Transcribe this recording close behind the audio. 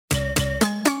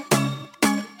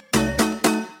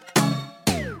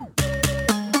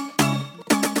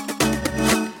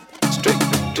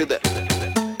to the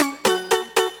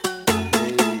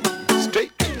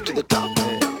straight to the top.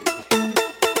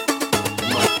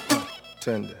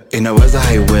 Inaweza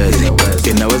haiwezi,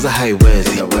 inaweza haiwezi.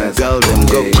 Girl them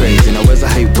go crazy, inaweza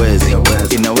haiwezi,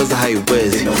 inaweza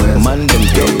haiwezi. Man them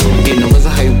go, inaweza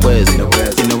haiwezi,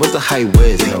 inaweza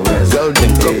haiwezi. Girl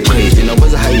them go crazy,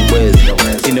 inaweza haiwezi,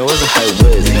 inaweza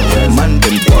haiwezi. Man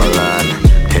them ballin'.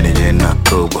 Hili jina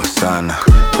kubwa sana,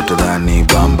 kutudhani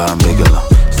bamba mbigalo.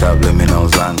 Subliminal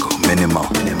zangu, minimal.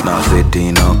 Now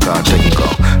city, no car, technical.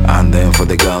 And then for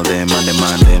the girl, them and the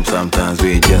man, them. Sometimes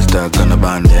we just stuck on the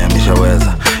band, them.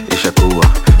 Ishaweza, ishakuwa,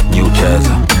 new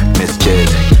cheza. Miss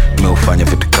Jazzy, mi ufanya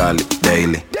vitu kali,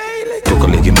 daily. Tuko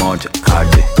ligi moja,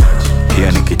 kati.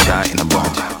 Hiyo ni kichaa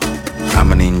inabonga.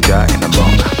 I'm a ninja in a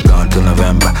bonga. Gone to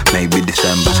November, maybe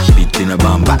December. Beat in a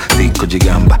bamba, ziko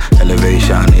jigamba.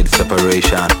 Elevation, it's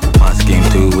separation. My scheme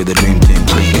too with the dream team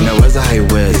clean. Inaweza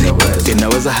haiwezi,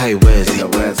 inaweza haiwezi.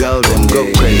 Girl them go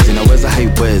crazy, inaweza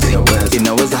haiwezi,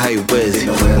 inaweza haiwezi.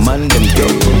 Man them go,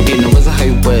 inaweza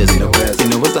haiwezi,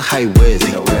 inaweza haiwezi.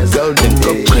 Girl them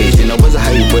go crazy, inaweza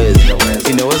haiwezi,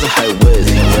 inaweza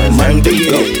haiwezi. Man them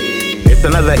go. It's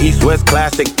another East-West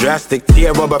classic, drastic.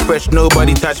 Tear rubber fresh,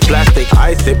 nobody touch plastic.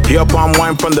 I sip pure palm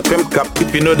wine from the pimp cup.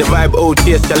 If you know the vibe, oh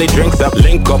cheers, Charlie drinks up.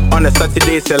 Link up on a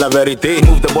Saturday, c'est la vérité.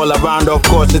 Move the ball around, of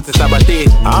course, it's a sabotage.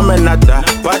 I'm a nutter,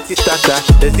 party starter.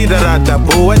 Desiderata,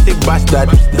 poetic bastard.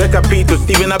 Becca P to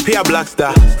Steven up here,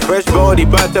 Blackstar. Fresh body,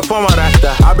 butter for my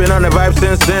rasta. I've been on the vibe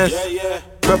since.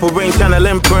 Purple rain, channel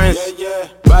imprints.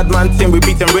 Bad man team, we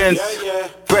beating rents.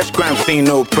 Fresh crime scene,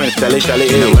 no prince, chale.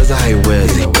 Inaweza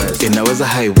haiwezi, inaweza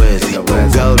haiwezi.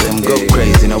 Girl them go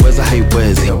crazy, inaweza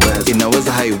haiwezi,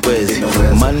 inaweza haiwezi.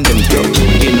 Man them go,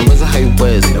 inaweza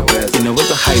haiwezi,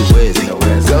 inaweza haiwezi.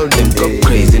 Girl them go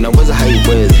crazy, inaweza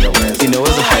haiwezi,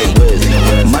 inaweza haiwezi.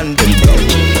 Man them go.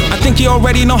 I think you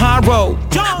already know how I roll.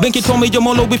 Blinky told me your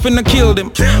molo, we finna kill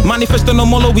them. M.anifest no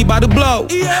molo, we bout to blow.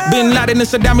 Bin Laden and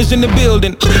Saddam is in the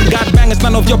building. God bangers,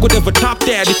 none of y'all could ever top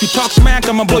that. If you talk smack,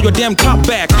 I'ma blow your damn top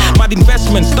back. My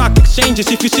investment, stock exchanges.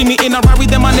 If you see me in a Rari,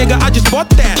 then my nigga, I just bought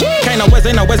that.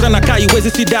 Inaweza na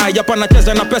Haiwezi sidai. Hapa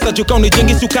nacheza na pesa jukoni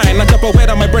jengi sukai. Nachapa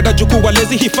wera my brother jukuwa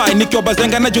lazy hifai. Nikiwa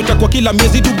bazenga na juta kwa kila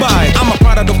miezi Dubai. I'm a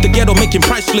product of the ghetto making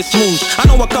priceless moves. I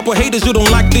know a couple haters who don't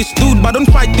like this dude, but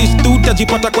don't fight this dude.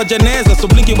 Tajipata kwa jeneza. So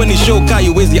Blinky when he show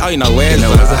Haiwezi au inaweza.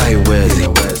 Inaweza haiwezi,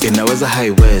 inaweza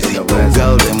haiwezi.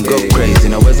 Girl them go crazy,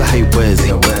 inaweza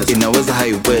haiwezi, inaweza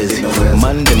haiwezi.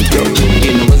 Man them go,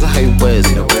 inaweza haiwezi,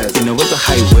 inaweza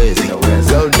haiwezi.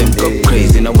 Girl them go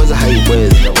crazy, inaweza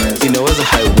haiwezi, inaweza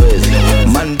haiwezi.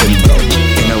 Man them go,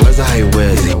 inaweza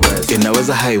haiwezi,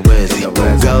 inaweza haiwezi.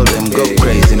 Girl them go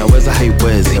crazy, inaweza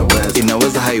haiwezi,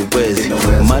 inaweza haiwezi.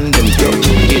 Man them go,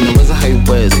 inaweza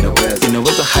haiwezi,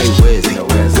 inaweza haiwezi.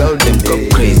 Girl them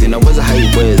go crazy, inaweza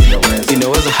haiwezi,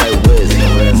 inaweza haiwezi.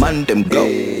 Man them go.